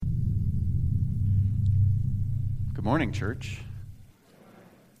Good morning, church.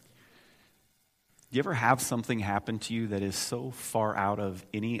 Do you ever have something happen to you that is so far out of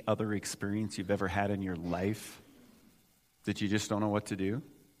any other experience you've ever had in your life that you just don't know what to do?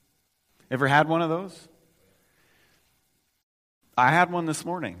 Ever had one of those? I had one this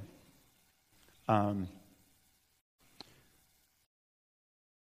morning.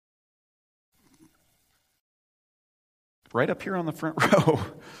 Right up here on the front row.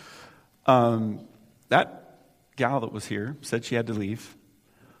 That gal that was here said she had to leave,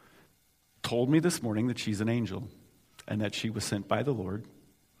 told me this morning that she's an angel and that she was sent by the Lord,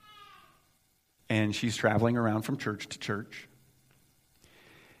 and she's traveling around from church to church,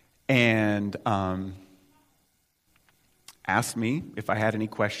 and asked me if I had any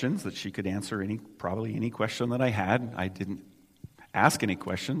questions that she could answer, probably any question that I had. I didn't ask any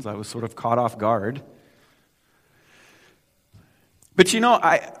questions. I was sort of caught off guard. But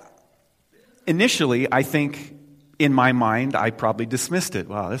initially, I think in my mind, I probably dismissed it.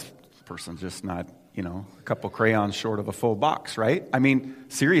 Wow, this person's just not, a couple crayons short of a full box, right? I mean,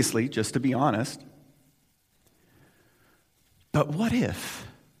 seriously, just to be honest. But what if?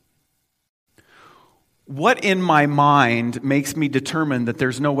 What in my mind makes me determine that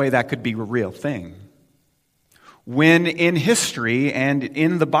there's no way that could be a real thing? When in history and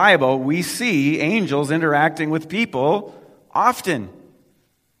in the Bible, we see angels interacting with people often.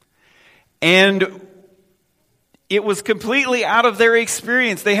 And it was completely out of their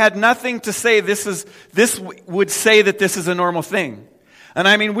experience. They had nothing to say. This would say that this is a normal thing. And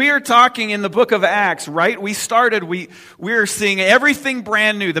I mean, we are talking in the book of Acts, right? We are seeing everything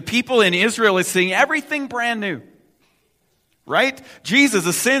brand new. The people in Israel is seeing everything brand new. Right? Jesus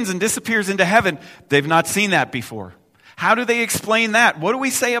ascends and disappears into heaven. They've not seen that before. How do they explain that? What do we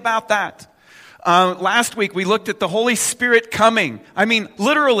say about that? Last week we looked at the Holy Spirit coming. I mean,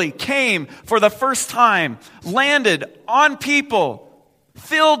 literally came for the first time, landed on people,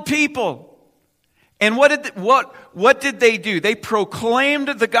 filled people. And what did they do? They proclaimed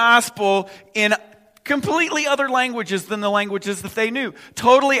the gospel in completely other languages than the languages that they knew.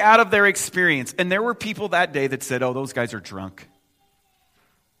 Totally out of their experience. And there were people that day that said, oh, those guys are drunk.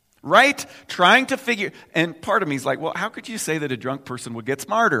 Right? Trying to figure, and part of me is like, well, how could you say that a drunk person would get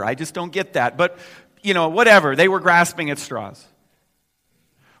smarter? I just don't get that. But, whatever. They were grasping at straws.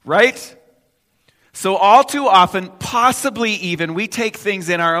 Right? So all too often, possibly even, we take things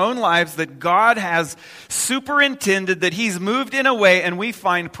in our own lives that God has superintended, that He's moved in a way, and we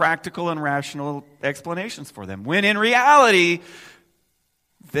find practical and rational explanations for them. When in reality,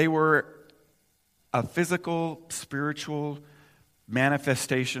 they were a physical, spiritual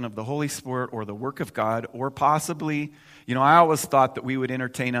manifestation of the Holy Spirit or the work of God, or possibly, I always thought that we would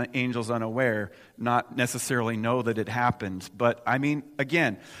entertain angels unaware, not necessarily know that it happened. But I mean,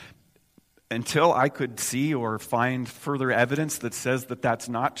 again, until I could see or find further evidence that says that that's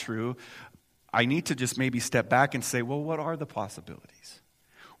not true, I need to just maybe step back and say, well, what are the possibilities?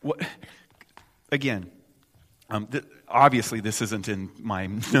 Obviously this isn't in my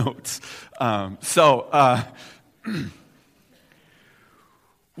notes.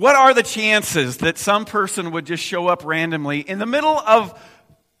 What are the chances that some person would just show up randomly in the middle of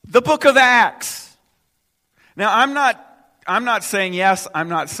the book of Acts? Now, I'm not saying yes, I'm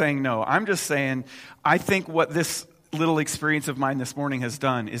not saying no. I'm just saying I think what this little experience of mine this morning has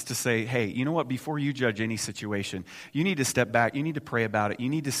done is to say, hey, you know what? Before you judge any situation, you need to step back. You need to pray about it. You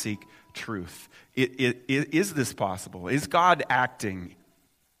need to seek truth. Is this possible? Is God acting?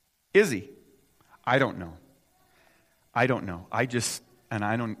 Is He? I don't know. And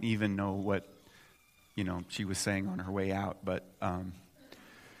I don't even know what, she was saying on her way out. But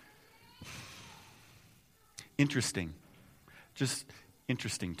interesting. Just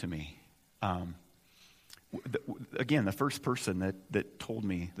interesting to me. Again, the first person that told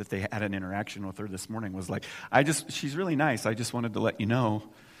me that they had an interaction with her this morning was like, she's really nice. I just wanted to let you know.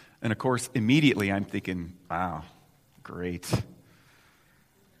 And of course, immediately I'm thinking, wow, great.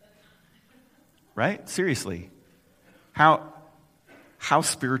 Right? Seriously. How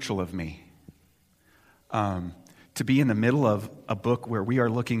spiritual of me to be in the middle of a book where we are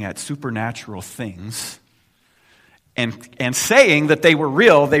looking at supernatural things and saying that they were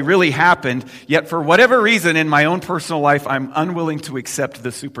real, they really happened, yet for whatever reason in my own personal life, I'm unwilling to accept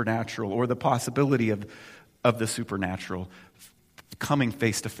the supernatural or the possibility of the supernatural coming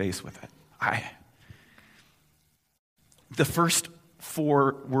face to face with it. The first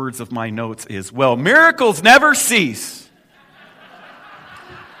 4 words of my notes is, well, miracles never cease.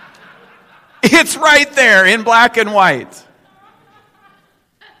 It's right there in black and white.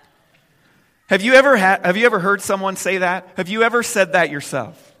 Have you ever heard someone say that? Have you ever said that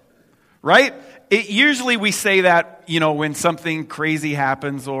yourself? right? Usually we say that, when something crazy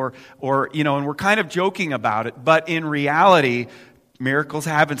happens or and we're kind of joking about it. But in reality, miracles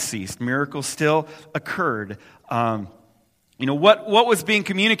haven't ceased. Miracles still occurred. What was being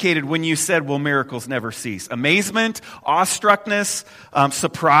communicated when you said, well, miracles never cease? Amazement, awestruckness,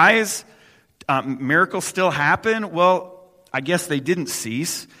 surprise. Miracles still happen? Well, I guess they didn't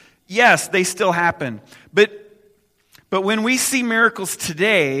cease. Yes, they still happen. But when we see miracles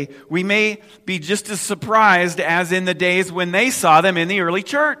today, we may be just as surprised as in the days when they saw them in the early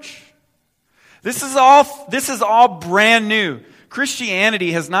church. This is all brand new.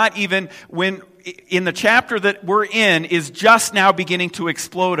 Christianity has not even, in the chapter that we're in, is just now beginning to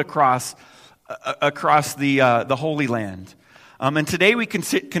explode across the Holy Land. And today we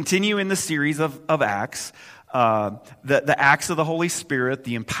continue in the series of Acts. The acts of the Holy Spirit,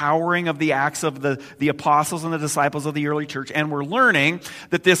 the empowering of the acts of the apostles and the disciples of the early church. And we're learning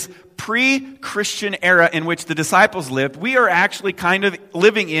that this pre-Christian era in which the disciples lived, we are actually kind of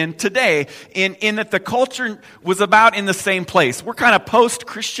living in today, in that the culture was about in the same place. We're kind of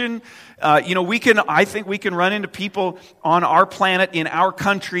post-Christian. I think we can run into people on our planet, in our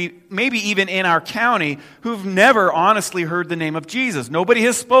country, maybe even in our county, who've never honestly heard the name of Jesus. Nobody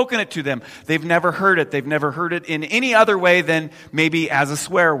has spoken it to them. They've never heard it. They've never heard it in any other way than maybe as a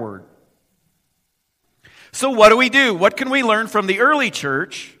swear word. So what do we do? What can we learn from the early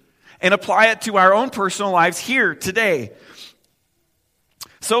church and apply it to our own personal lives here today?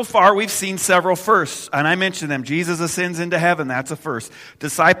 So far, we've seen several firsts, and I mentioned them. Jesus ascends into heaven, that's a first.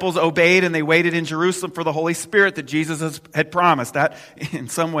 Disciples obeyed and they waited in Jerusalem for the Holy Spirit that Jesus had promised. That, in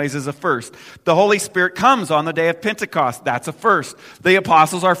some ways, is a first. The Holy Spirit comes on the day of Pentecost, that's a first. The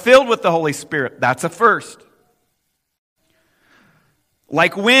apostles are filled with the Holy Spirit, that's a first.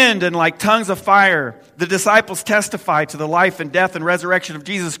 Like wind and like tongues of fire, the disciples testify to the life and death and resurrection of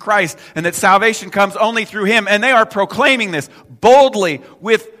Jesus Christ, and that salvation comes only through Him. And they are proclaiming this boldly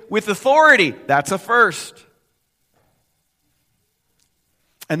with authority. That's a first.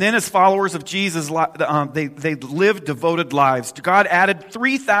 And then as followers of Jesus, they lived devoted lives. God added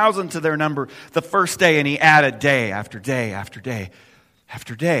 3,000 to their number the first day, and He added day after day after day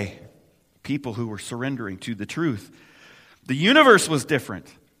after day. People who were surrendering to the truth. The universe was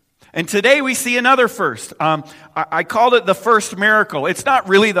different. And today we see another first. I called it the first miracle. It's not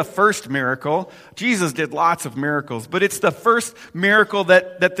really the first miracle. Jesus did lots of miracles, but it's the first miracle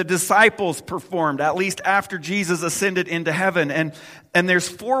that the disciples performed, at least after Jesus ascended into heaven. And there's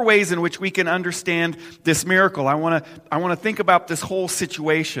 4 ways in which we can understand this miracle. I want to think about this whole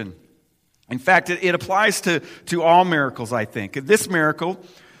situation. In fact, it applies to all miracles, I think. This miracle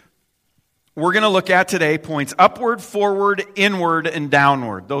we're going to look at today points upward, forward, inward, and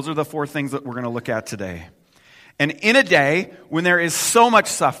downward. Those are the 4 things that we're going to look at today. And in a day when there is so much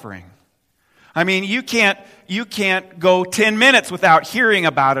suffering, I mean, you can't go 10 minutes without hearing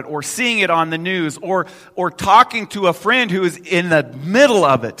about it or seeing it on the news or talking to a friend who is in the middle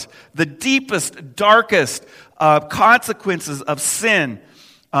of it, the deepest, darkest consequences of sin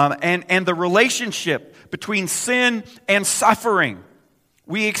and the relationship between sin and suffering.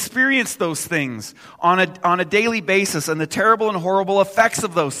 We experience those things on a daily basis and the terrible and horrible effects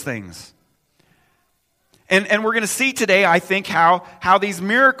of those things. And we're going to see today, I think, how these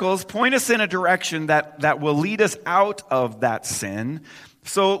miracles point us in a direction that will lead us out of that sin.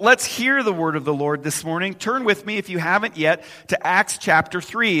 So let's hear the word of the Lord this morning. Turn with me, if you haven't yet, to Acts chapter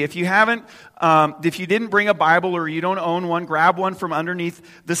 3. If you didn't bring a Bible or you don't own one, grab one from underneath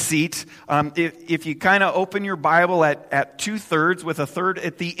the seat. If you kind of open your Bible at 2/3 with a third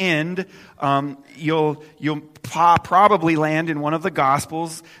at the end, you'll probably land in one of the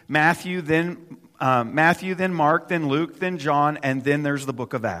Gospels: Matthew, then Mark, then Luke, then John, and then there's the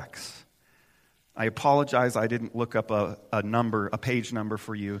book of Acts. I apologize, I didn't look up a page number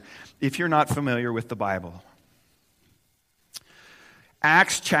for you if you're not familiar with the Bible.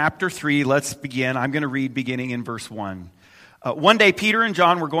 Acts chapter 3, let's begin. I'm going to read beginning in verse 1. One day Peter and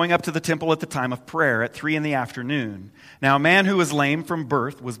John were going up to the temple at the time of prayer at 3 p.m. Now a man who was lame from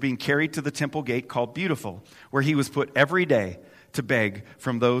birth was being carried to the temple gate called Beautiful, where he was put every day to beg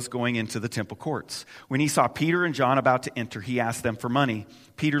from those going into the temple courts. When he saw Peter and John about to enter, he asked them for money.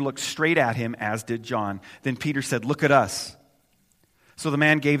 Peter looked straight at him, as did John. Then Peter said, "Look at us." So the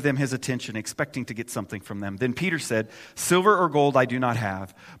man gave them his attention, expecting to get something from them. Then Peter said, "Silver or gold I do not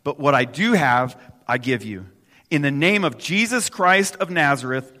have, but what I do have I give you. In the name of Jesus Christ of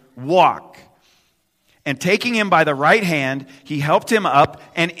Nazareth, walk." And taking him by the right hand, he helped him up,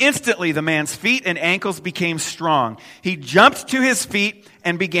 and instantly the man's feet and ankles became strong. He jumped to his feet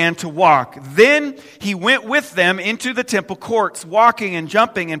and began to walk. Then he went with them into the temple courts, walking and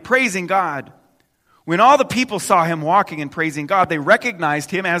jumping and praising God. When all the people saw him walking and praising God, they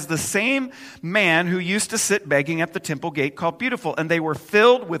recognized him as the same man who used to sit begging at the temple gate called Beautiful, and they were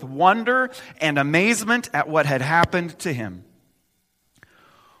filled with wonder and amazement at what had happened to him.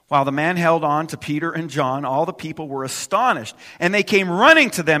 While the man held on to Peter and John, all the people were astonished, and they came running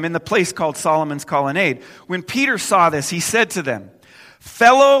to them in the place called Solomon's Colonnade. When Peter saw this, he said to them,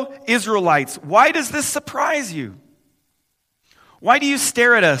 "Fellow Israelites, why does this surprise you? Why do you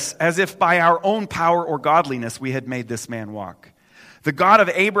stare at us as if by our own power or godliness we had made this man walk? The God of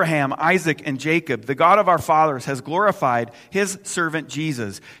Abraham, Isaac, and Jacob, the God of our fathers, has glorified his servant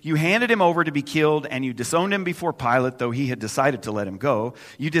Jesus. You handed him over to be killed, and you disowned him before Pilate, though he had decided to let him go.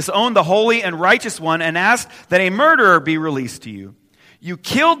 You disowned the holy and righteous one and asked that a murderer be released to you. You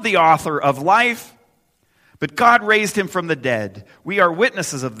killed the author of life, but God raised him from the dead. We are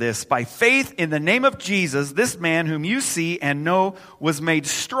witnesses of this. By faith in the name of Jesus, this man whom you see and know was made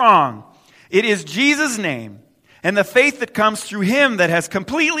strong. It is Jesus' name and the faith that comes through him that has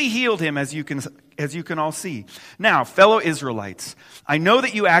completely healed him, as you can all see. Now, fellow Israelites, I know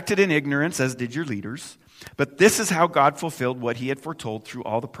that you acted in ignorance, as did your leaders, but this is how God fulfilled what he had foretold through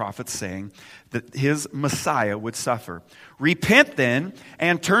all the prophets, saying that his Messiah would suffer. Repent then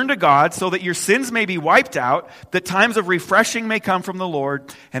and turn to God so that your sins may be wiped out, that times of refreshing may come from the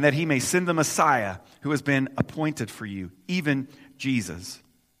Lord, and that he may send the Messiah who has been appointed for you, even Jesus.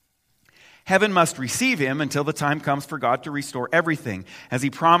 Heaven must receive him until the time comes for God to restore everything, as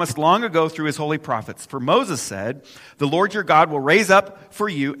he promised long ago through his holy prophets. For Moses said, "The Lord your God will raise up for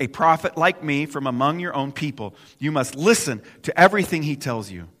you a prophet like me from among your own people. You must listen to everything he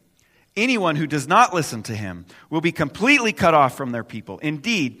tells you. Anyone who does not listen to him will be completely cut off from their people.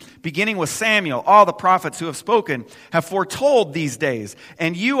 Indeed, beginning with Samuel, all the prophets who have spoken have foretold these days.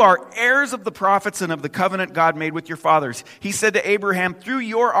 And you are heirs of the prophets and of the covenant God made with your fathers. He said to Abraham, through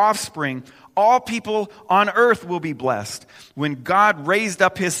your offspring, all people on earth will be blessed. When God raised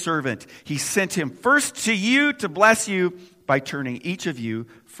up his servant, he sent him first to you to bless you by turning each of you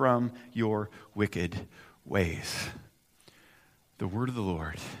from your wicked ways." The word of the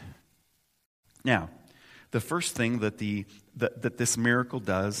Lord. Now, the first thing that this miracle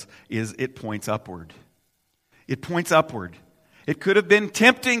does is it points upward. It points upward. It could have been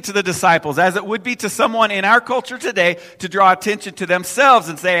tempting to the disciples, as it would be to someone in our culture today, to draw attention to themselves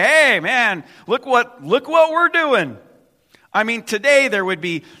and say, "Hey, man, look what we're doing." I mean, today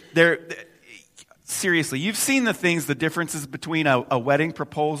seriously, you've seen the differences between a wedding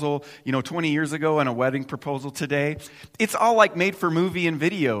proposal, 20 years ago and a wedding proposal today. It's all like made for movie and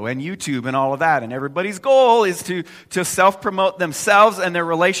video and YouTube and all of that. And everybody's goal is to self-promote themselves and their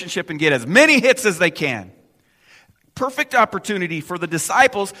relationship and get as many hits as they can. Perfect opportunity for the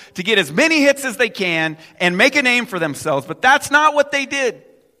disciples to get as many hits as they can and make a name for themselves. But that's not what they did.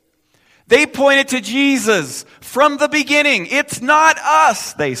 They pointed to Jesus from the beginning. "It's not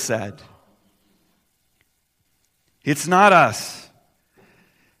us," they said. It's not us.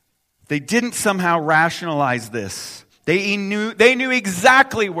 They didn't somehow rationalize this. They knew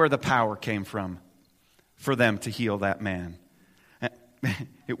exactly where the power came from for them to heal that man.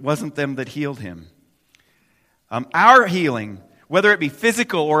 It wasn't them that healed him. Our healing, whether it be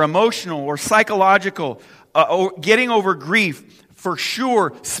physical or emotional or psychological, or getting over grief, for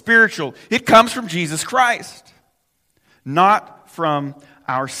sure spiritual, it comes from Jesus Christ, not from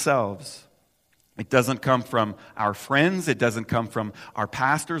ourselves. It doesn't come from our friends. It doesn't come from our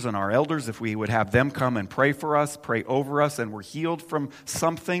pastors and our elders. If we would have them come and pray for us, pray over us, and we're healed from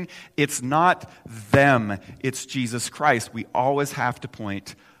something, it's not them. It's Jesus Christ. We always have to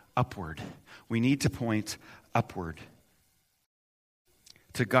point upward. We need to point upward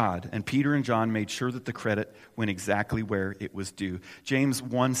to God. And Peter and John made sure that the credit went exactly where it was due. James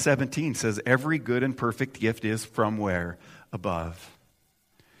 1:17 says, "Every good and perfect gift is from where? Above."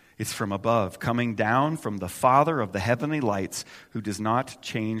 It's from above, coming down from the Father of the heavenly lights, who does not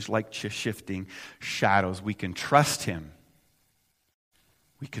change like shifting shadows. We can trust him.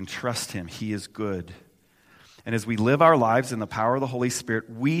 We can trust him. He is good. And as we live our lives in the power of the Holy Spirit,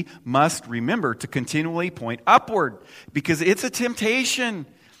 we must remember to continually point upward, because it's a temptation.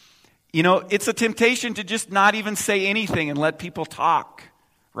 It's a temptation to just not even say anything and let people talk,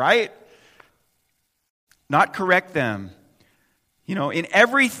 right? Not correct them. In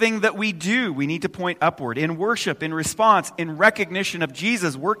everything that we do, we need to point upward. In worship, in response, in recognition of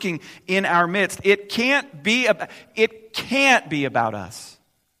Jesus working in our midst. It can't be about us.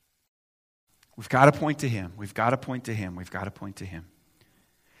 We've got to point to him. We've got to point to him. We've got to point to him.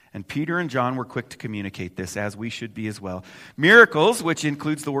 And Peter and John were quick to communicate this, as we should be as well. Miracles, which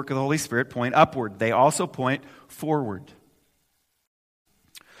includes the work of the Holy Spirit, point upward. They also point forward.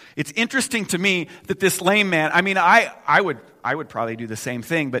 It's interesting to me that this lame man, I would probably do the same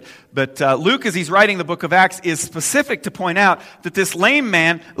thing, but Luke, as he's writing the book of Acts, is specific to point out that this lame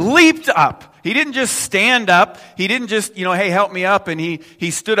man leaped up. He didn't just stand up. He didn't just, hey, help me up, and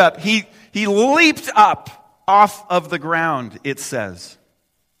he stood up. He leaped up off of the ground, it says.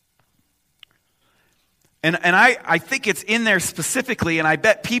 And I think it's in there specifically, and I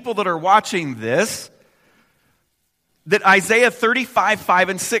bet people that are watching this, that Isaiah 35, 5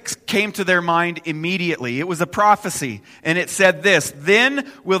 and 6 came to their mind immediately. It was a prophecy, and it said this: "Then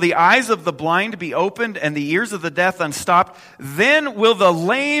will the eyes of the blind be opened, and the ears of the deaf unstopped. Then will the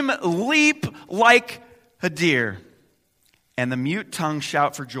lame leap like a deer, and the mute tongue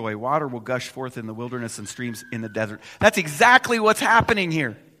shout for joy. Water will gush forth in the wilderness and streams in the desert." That's exactly what's happening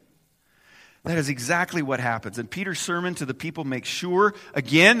here. That is exactly what happens. And Peter's sermon to the people makes sure,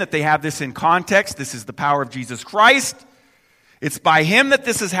 again, that they have this in context. This is the power of Jesus Christ. It's by him that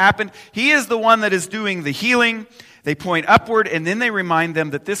this has happened. He is the one that is doing the healing. They point upward, and then they remind them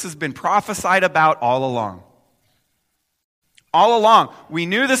that this has been prophesied about all along. All along. We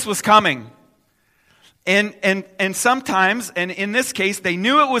knew this was coming. And sometimes, and in this case, they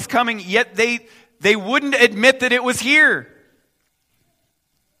knew it was coming, yet they wouldn't admit that it was here.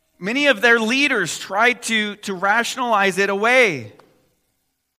 Many of their leaders tried to rationalize it away.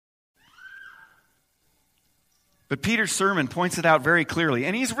 But Peter's sermon points it out very clearly.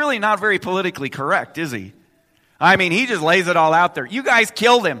 And he's really not very politically correct, is he? He just lays it all out there. You guys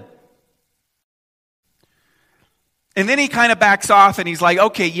killed him. And then he kind of backs off and he's like,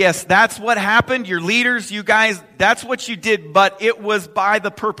 okay, yes, that's what happened. Your leaders, you guys, that's what you did. But it was by the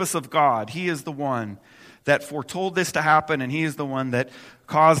purpose of God. He is the one that foretold this to happen, and he is the one that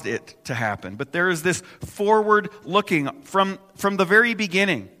caused it to happen. But there is this forward looking from the very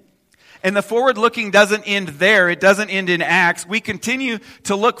beginning. And the forward looking doesn't end there. It doesn't end in Acts. We continue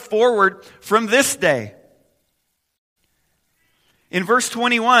to look forward from this day. In verse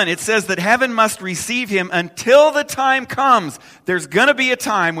 21, it says that heaven must receive him until the time comes. There's going to be a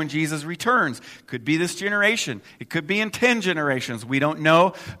time when Jesus returns. Could be this generation. It could be in 10 generations. We don't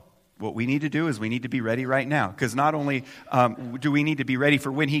know. What we need to do is we need to be ready right now. Because not only do we need to be ready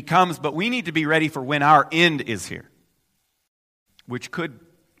for when he comes, but we need to be ready for when our end is here. Which could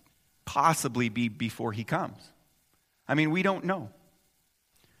possibly be before he comes. We don't know.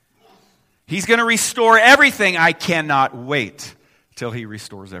 He's going to restore everything. I cannot wait till he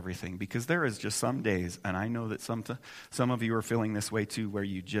restores everything. Because there is just some days, and I know that some of you are feeling this way too, where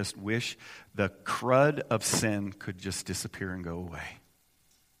you just wish the crud of sin could just disappear and go away.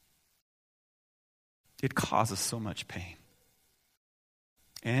 It causes so much pain.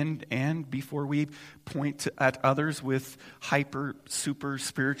 And before we point at others with super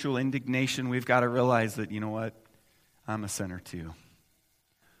spiritual indignation, we've got to realize that, you know what? I'm a sinner too.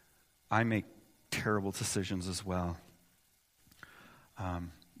 I make terrible decisions as well.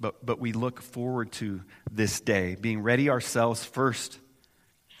 But we look forward to this day, being ready ourselves first.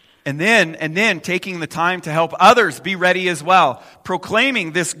 And then taking the time to help others be ready as well,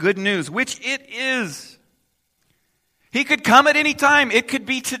 proclaiming this good news, which it is. He could come at any time. It could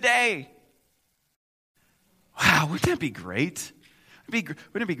be today. Wow, wouldn't that be great? Wouldn't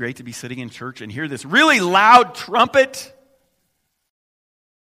it be great to be sitting in church and hear this really loud trumpet?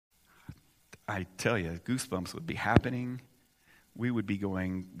 I tell you, goosebumps would be happening. We would be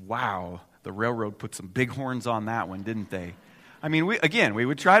going, wow, the railroad put some big horns on that one, didn't they? We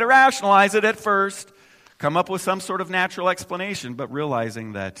would try to rationalize it at first, come up with some sort of natural explanation, but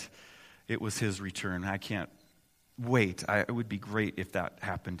realizing that it was his return. I can't wait. It would be great if that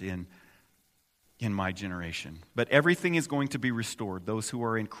happened in my generation. But everything is going to be restored. Those who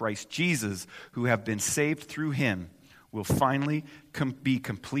are in Christ Jesus, who have been saved through him, will finally be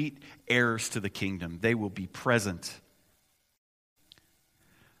complete heirs to the kingdom. They will be present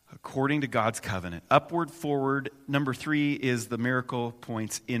according to God's covenant. Upward, forward. Number 3 is the miracle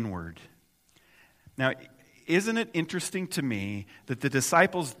points inward. Now, isn't it interesting to me that the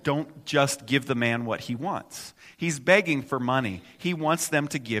disciples don't just give the man what he wants? He's begging for money. He wants them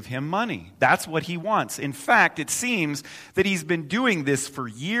to give him money. That's what he wants. In fact, it seems that he's been doing this for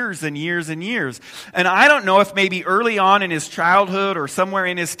years and years and years. And I don't know if maybe early on in his childhood or somewhere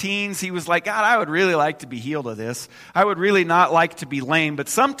in his teens, he was like, God, I would really like to be healed of this. I would really not like to be lame. But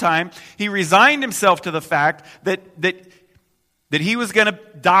sometime he resigned himself to the fact that that he was going to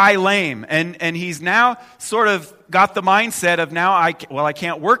die lame. And he's now sort of got the mindset of now, I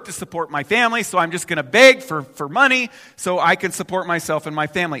can't work to support my family, so I'm just going to beg for money so I can support myself and my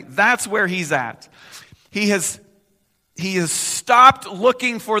family. That's where he's at. He has stopped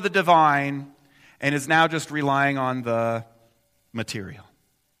looking for the divine and is now just relying on the material.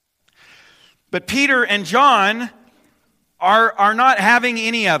 But Peter and John are not having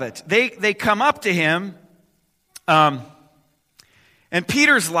any of it. They come up to him, and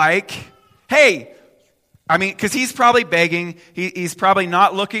Peter's like, hey, because he's probably begging, he's probably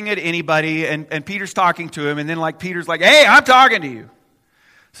not looking at anybody, and Peter's talking to him, and then Peter's like, hey, I'm talking to you.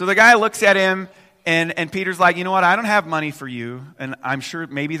 So the guy looks at him, and Peter's like, you know what, I don't have money for you. And I'm sure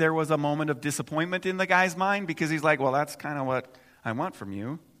maybe there was a moment of disappointment in the guy's mind, because he's like, well, that's kind of what I want from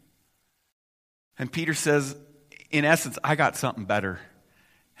you. And Peter says, in essence, I got something better.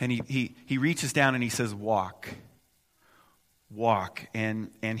 And he reaches down and he says, walk.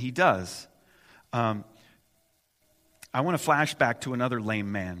 And he does. I want to flash back to another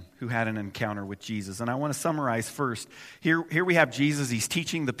lame man who had an encounter with Jesus. And I want to summarize first. Here we have Jesus. He's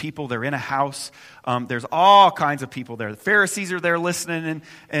teaching the people. They're in a house. There's all kinds of people there. The Pharisees are there listening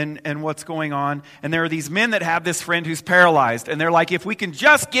and what's going on. And there are these men that have this friend who's paralyzed. And they're like, if we can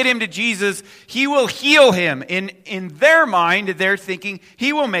just get him to Jesus, he will heal him. In their mind, they're thinking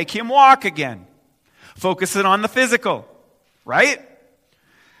he will make him walk again. Focusing on the physical, right?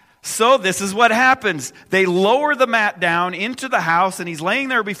 So this is what happens. They lower the mat down into the house, and he's laying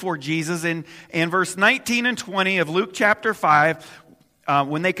there before Jesus. In verse 19 and 20 of Luke chapter 5,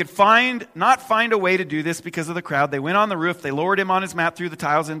 when they could not find a way to do this because of the crowd, they went on the roof, they lowered him on his mat through the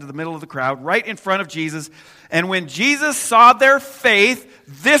tiles into the middle of the crowd, right in front of Jesus. And when Jesus saw their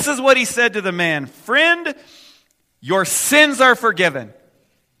faith, this is what he said to the man, friend, your sins are forgiven.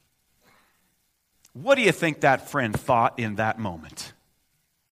 What do you think that friend thought in that moment?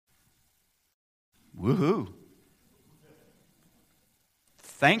 Woohoo.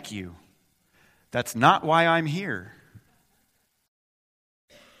 Thank you. That's not why I'm here.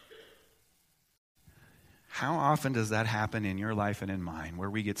 How often does that happen in your life and in mine,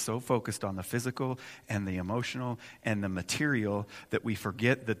 where we get so focused on the physical and the emotional and the material that we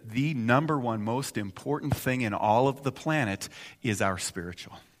forget that the number one most important thing in all of the planet is our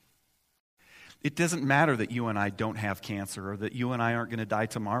spiritual? It doesn't matter that you and I don't have cancer, or that you and I aren't going to die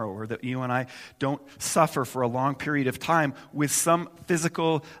tomorrow, or that you and I don't suffer for a long period of time with some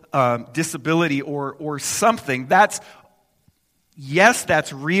physical disability or something. Yes,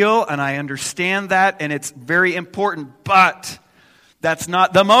 that's real, and I understand that, and it's very important, but that's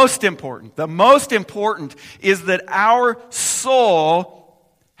not the most important. The most important is that our soul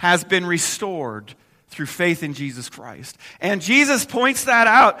has been restored through faith in Jesus Christ. And Jesus points that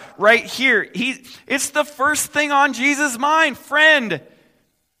out right here. It's the first thing on Jesus' mind. Friend,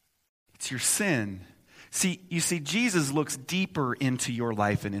 it's your sin. You see, Jesus looks deeper into your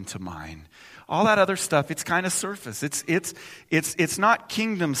life and into mine. All that other stuff, it's kind of surface. It's not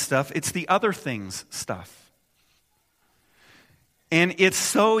kingdom stuff. It's the other things stuff. And it's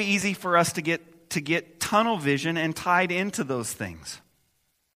so easy for us to get tunnel vision and tied into those things.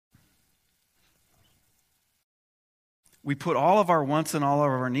 We put all of our wants and all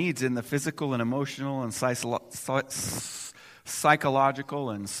of our needs in the physical and emotional and psychological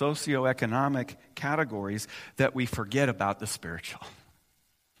and socioeconomic categories that we forget about the spiritual.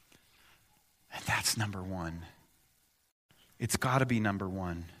 And that's number one. It's got to be number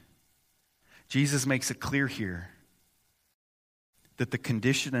one. Jesus makes it clear here that the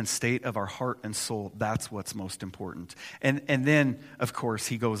condition and state of our heart and soul, that's what's most important. And then, of course,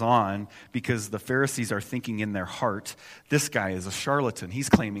 he goes on, because the Pharisees are thinking in their heart, this guy is a charlatan. He's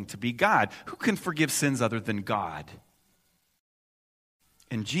claiming to be God. Who can forgive sins other than God?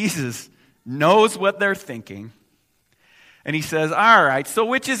 And Jesus knows what they're thinking. And he says, all right, so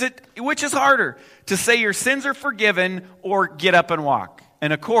which is harder, to say your sins are forgiven or get up and walk?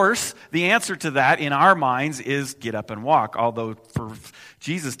 And of course, the answer to that in our minds is get up and walk. Although for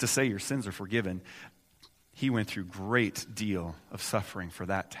Jesus to say your sins are forgiven, he went through a great deal of suffering for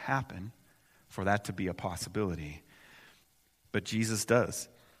that to happen, for that to be a possibility. But Jesus does.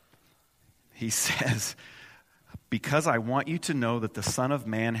 He says, because I want you to know that the Son of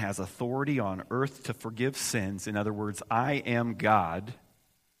Man has authority on earth to forgive sins. In other words, I am God.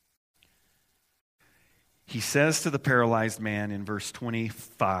 He says to the paralyzed man in verse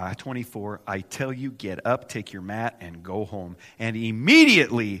 24, I tell you, get up, take your mat, and go home. And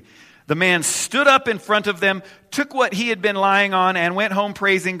immediately the man stood up in front of them, took what he had been lying on, and went home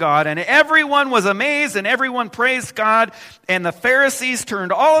praising God. And everyone was amazed, and everyone praised God. And the Pharisees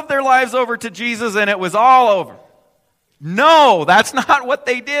turned all of their lives over to Jesus, and it was all over. No, that's not what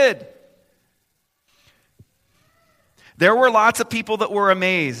they did. There were lots of people that were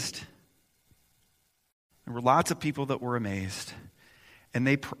amazed. There were lots of people that were amazed. And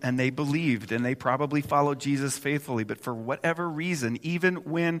they believed, and they probably followed Jesus faithfully. But for whatever reason,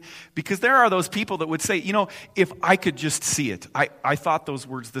 because there are those people that would say, if I could just see it. I thought those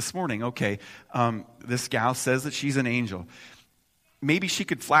words this morning. Okay, this gal says that she's an angel. Maybe she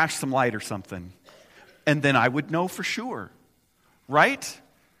could flash some light or something. And then I would know for sure. Right?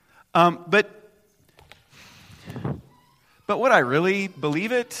 But would I really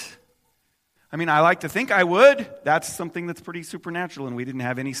believe it? I mean, I like to think I would. That's something that's pretty supernatural, and we didn't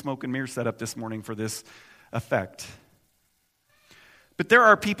have any smoke and mirror set up this morning for this effect. But there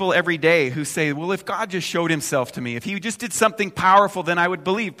are people every day who say, well, if God just showed himself to me, if he just did something powerful, then I would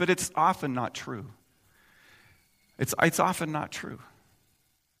believe. But it's often not true. It's often not true.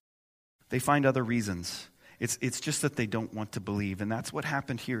 They find other reasons. It's just that they don't want to believe, and that's what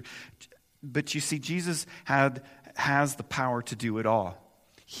happened here. But you see, Jesus has the power to do it all.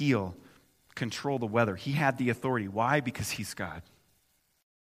 Heal, control the weather. He had the authority. Why? Because he's God.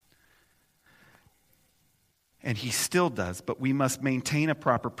 And he still does, but we must maintain a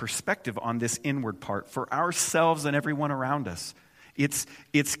proper perspective on this inward part for ourselves and everyone around us. It's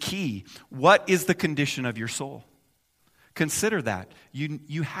key. What is the condition of your soul? Consider that.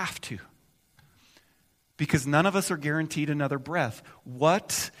 You have to. Because none of us are guaranteed another breath.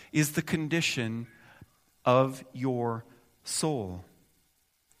 What is the condition of your soul?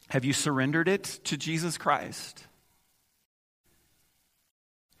 Have you surrendered it to Jesus Christ?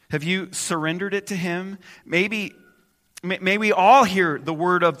 Have you surrendered it to him? May we all hear the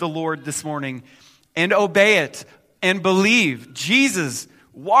word of the Lord this morning and obey it and believe. Jesus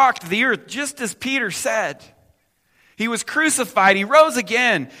walked the earth just as Peter said. He was crucified. He rose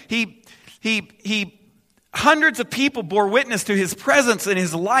again. Hundreds of people bore witness to his presence in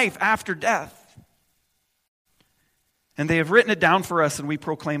his life after death. And they have written it down for us, and we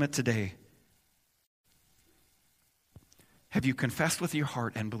proclaim it today. Have you confessed with your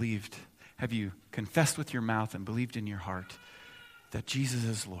heart and believed? Have you confessed with your mouth and believed in your heart that Jesus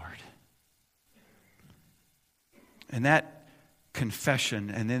is Lord? And that confession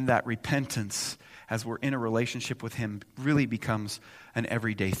and then that repentance as we're in a relationship with him really becomes an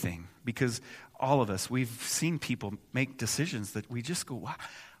everyday thing. Because all of us, we've seen people make decisions that we just go, wow,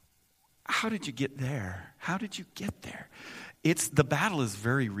 how did you get there? How did you get there? The battle is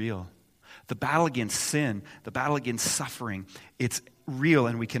very real. The battle against sin, the battle against suffering, it's real,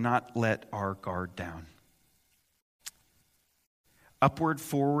 and we cannot let our guard down. Upward,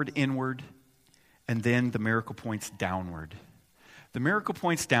 forward, inward, and then the miracle points downward. The miracle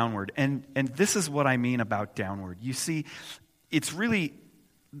points downward, and this is what I mean about downward. You see, it's really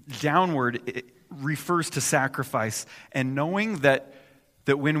downward. It refers to sacrifice, and knowing that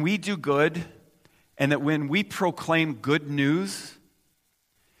when we do good, and that when we proclaim good news,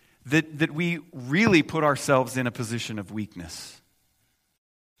 that we really put ourselves in a position of weakness.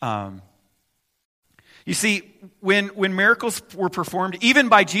 You see, when miracles were performed, even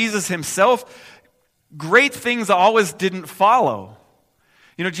by Jesus himself, great things always didn't follow.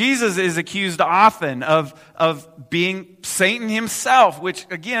 Jesus is accused often of being Satan himself, which,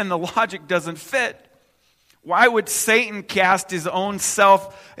 again, the logic doesn't fit. Why would Satan cast his own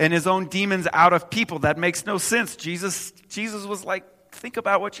self and his own demons out of people? That makes no sense. Jesus was like, think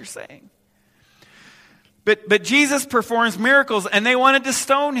about what you're saying. But Jesus performs miracles, and they wanted to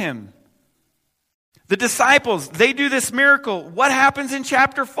stone him. The disciples, they do this miracle. What happens in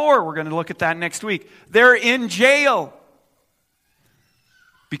chapter 4? We're going to look at that next week. They're in jail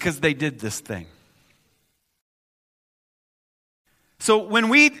because they did this thing. So when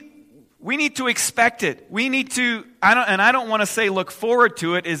we need to expect it. We need to, I don't want to say look forward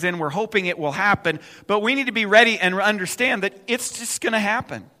to it as in we're hoping it will happen, but we need to be ready and understand that it's just going to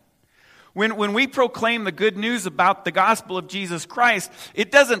happen. When we proclaim the good news about the gospel of Jesus Christ,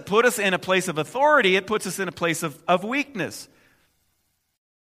 it doesn't put us in a place of authority, it puts us in a place of weakness.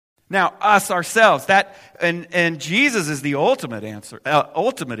 Now, us ourselves, and Jesus is the ultimate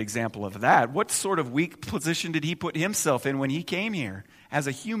example of that. What sort of weak position did he put himself in when he came here as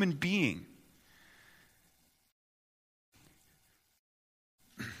a human being?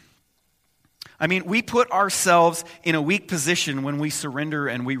 I mean, we put ourselves in a weak position when we surrender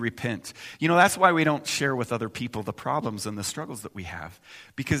and we repent. That's why we don't share with other people the problems and the struggles that we have,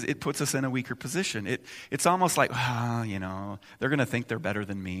 because it puts us in a weaker position. It's almost like, they're going to think they're better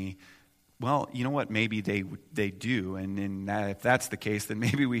than me. Well, you know what? Maybe they do, and if that's the case, then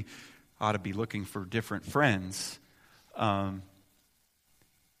maybe we ought to be looking for different friends. But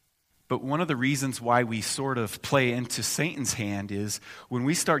But one of the reasons why we sort of play into Satan's hand is when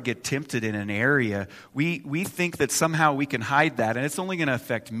we start get tempted in an area, we think that somehow we can hide that, and it's only going to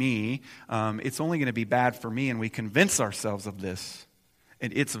affect me. It's only going to be bad for me, and we convince ourselves of this.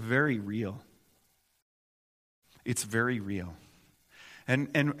 And it's very real. It's very real.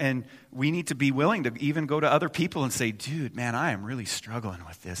 And we need to be willing to even go to other people and say, dude, man, I am really struggling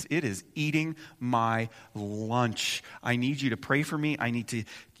with this. It is eating my lunch. I need you to pray for me. I need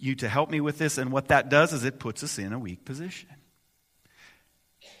you to help me with this. And what that does is it puts us in a weak position.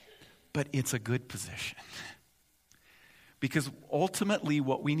 But it's a good position. Because ultimately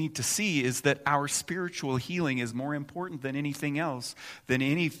what we need to see is that our spiritual healing is more important than anything else, than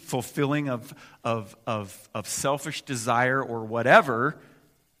any fulfilling of selfish desire or whatever.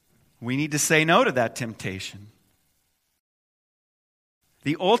 We need to say no to that temptation.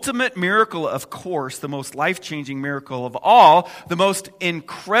 The ultimate miracle, of course, the most life-changing miracle of all, the most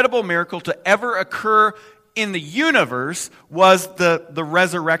incredible miracle to ever occur in the universe was the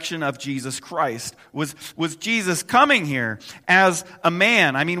resurrection of Jesus Christ. Was Jesus coming here as a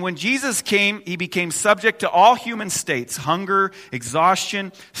man. I mean, when Jesus came, he became subject to all human states: hunger,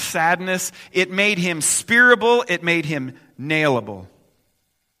 exhaustion, sadness. It made him spearable. It made him nailable.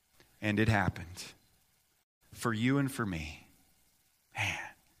 And it happened. For you and for me. Man.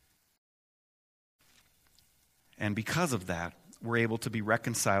 And because of that, we're able to be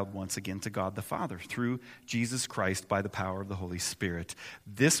reconciled once again to God the Father through Jesus Christ by the power of the Holy Spirit.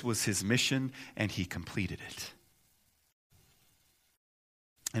 This was his mission, and he completed it.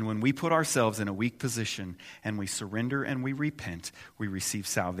 And when we put ourselves in a weak position and we surrender and we repent, we receive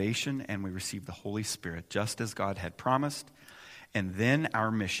salvation and we receive the Holy Spirit, just as God had promised. And then our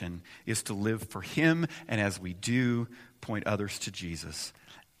mission is to live for him, and as we do, point others to Jesus.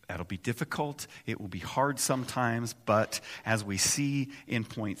 That'll be difficult. It will be hard sometimes, but as we see in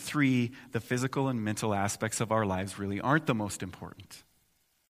point 3, the physical and mental aspects of our lives really aren't the most important.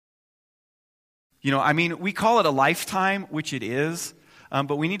 You know, I mean, we call it a lifetime, which it is,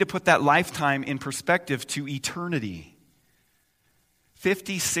 but we need to put that lifetime in perspective to eternity.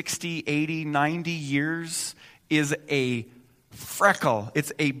 50, 60, 80, 90 years is a freckle.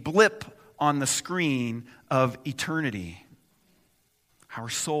 It's a blip on the screen of eternity. Our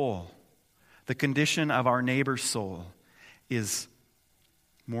soul, the condition of our neighbor's soul, is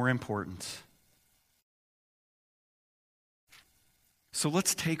more important. So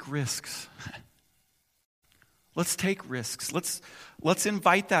let's take risks. Let's take risks. Let's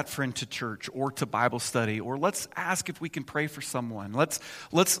invite that friend to church or to Bible study, or let's ask if we can pray for someone.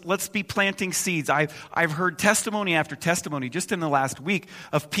 Let's be planting seeds. I've heard testimony after testimony just in the last week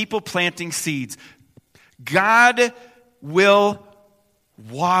of people planting seeds. God will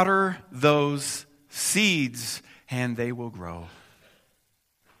water those seeds, and they will grow.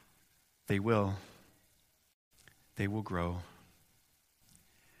 They will. They will grow.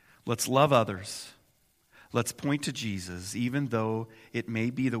 Let's love others. Let's point to Jesus. Even though it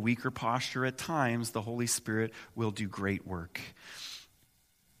may be the weaker posture at times, the Holy Spirit will do great work.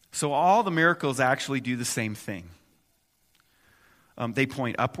 So all the miracles actually do the same thing. They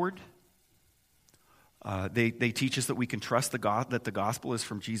point upward. They teach us that we can trust that the gospel is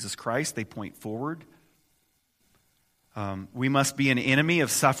from Jesus Christ. They point forward. We must be an enemy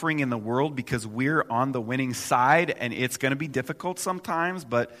of suffering in the world because we're on the winning side, and it's going to be difficult sometimes,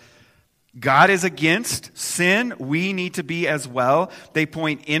 but God is against sin. We need to be as well. They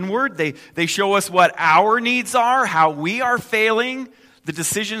point inward. They show us what our needs are, how we are failing, the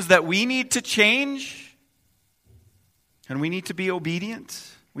decisions that we need to change, and we need to be obedient.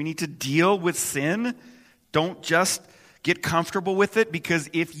 We need to deal with sin. Don't just get comfortable with it, because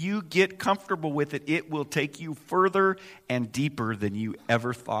if you get comfortable with it, it will take you further and deeper than you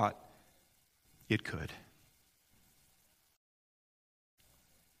ever thought it could.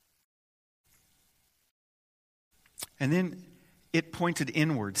 And then it pointed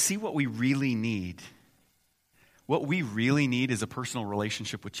inward. See what we really need. What we really need is a personal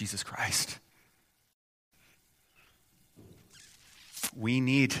relationship with Jesus Christ. We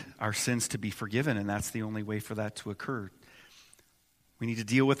need our sins to be forgiven, and that's the only way for that to occur. We need to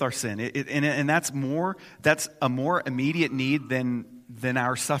deal with our sin. And that's a more immediate need than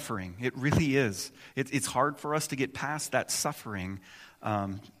our suffering. It really is. It's hard for us to get past that suffering.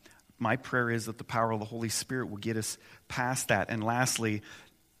 My prayer is that the power of the Holy Spirit will get us past that. And lastly,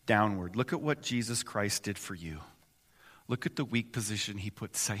 downward. Look at what Jesus Christ did for you. Look at the weak position he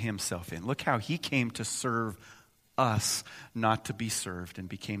put himself in. Look how he came to serve us, not to be served, and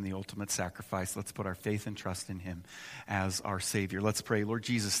became the ultimate sacrifice. Let's put our faith and trust in him as our Savior. Let's pray. Lord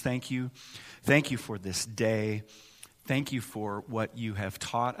Jesus, thank you. Thank you for this day. Thank you for what you have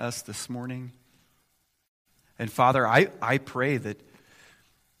taught us this morning. And Father, I pray that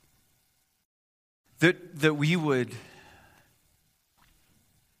we would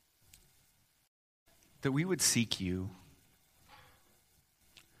seek you.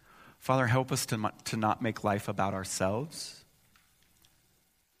 Father, help us to not make life about ourselves.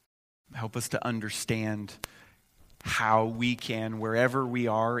 Help us to understand how we can, wherever we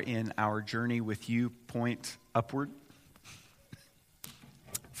are in our journey with you, point upward.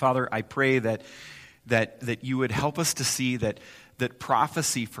 Father, I pray that you would help us to see that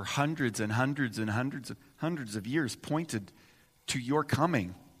prophecy for hundreds and hundreds and hundreds of years pointed to your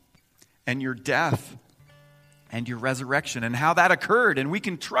coming and your death and your resurrection and how that occurred, and we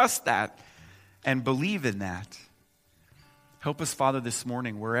can trust that and believe in that. Help us, Father, this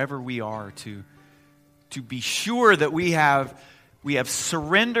morning, wherever we are, to be sure that we have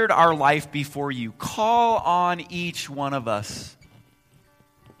surrendered our life before you. Call on each one of us.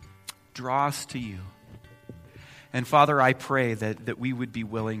 Draw us to you. And Father, I pray that we would be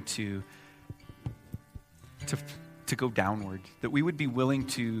willing to go downward, that we would be willing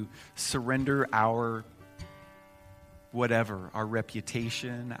to surrender our whatever, our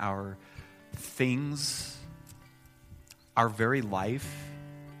reputation, our things, our very life,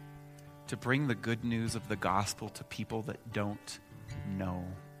 to bring the good news of the gospel to people that don't know,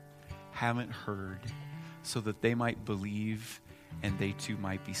 haven't heard, so that they might believe and they too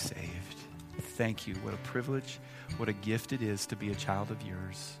might be saved. Thank you. What a privilege, what a gift it is to be a child of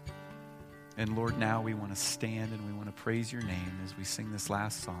yours. And Lord, now we want to stand and we want to praise your name as we sing this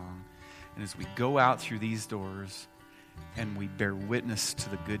last song. And as we go out through these doors and we bear witness to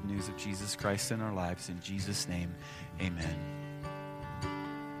the good news of Jesus Christ in our lives. In Jesus' name, amen.